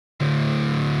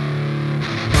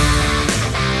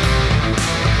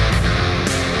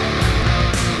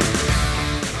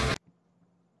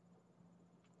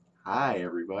Hi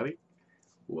everybody,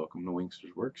 welcome to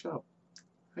Wingster's Workshop.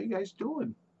 How you guys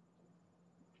doing?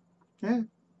 Yeah,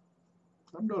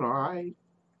 I'm doing alright,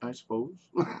 I suppose.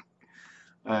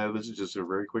 This is just a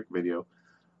very quick video.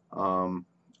 Um,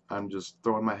 I'm just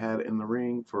throwing my hat in the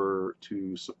ring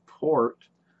to support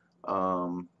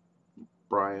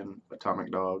Brian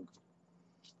Atomic Dog.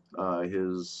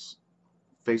 His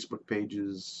Facebook page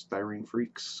is Styrene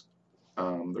Freaks.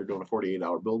 They're doing a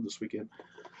 48-hour build this weekend,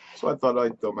 so I thought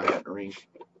I'd throw my hat in the ring,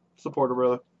 support a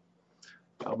brother.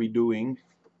 I'll be doing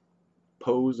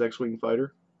Poe's X-Wing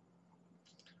Fighter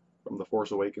from The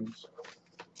Force Awakens.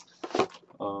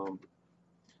 I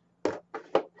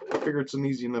figure it's an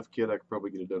easy enough kit. I could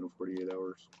probably get it done in 48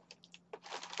 hours.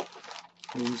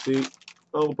 And you can see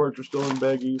all the parts are still in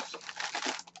baggies.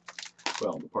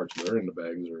 Well, the parts that are in the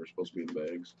bags are supposed to be in the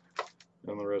bags,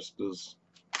 and the rest is,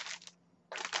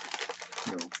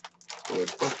 you know, the way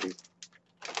it's supposed to be.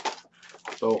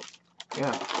 So,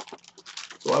 yeah.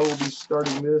 So I will be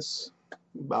starting this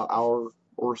about an hour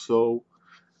or so.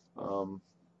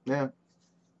 Yeah.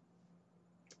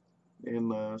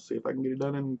 And see if I can get it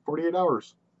done in 48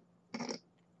 hours.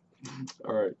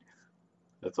 Alright.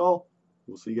 That's all.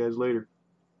 We'll see you guys later.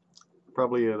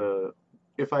 Probably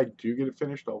if I do get it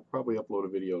finished, I'll probably upload a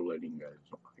video letting you guys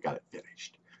know I got it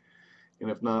finished.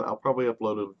 And if not, I'll probably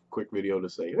upload a quick video to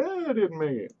say, I didn't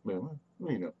make it. Well,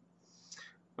 you know.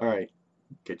 Alright.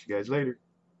 Catch you guys later.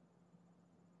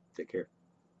 Take care.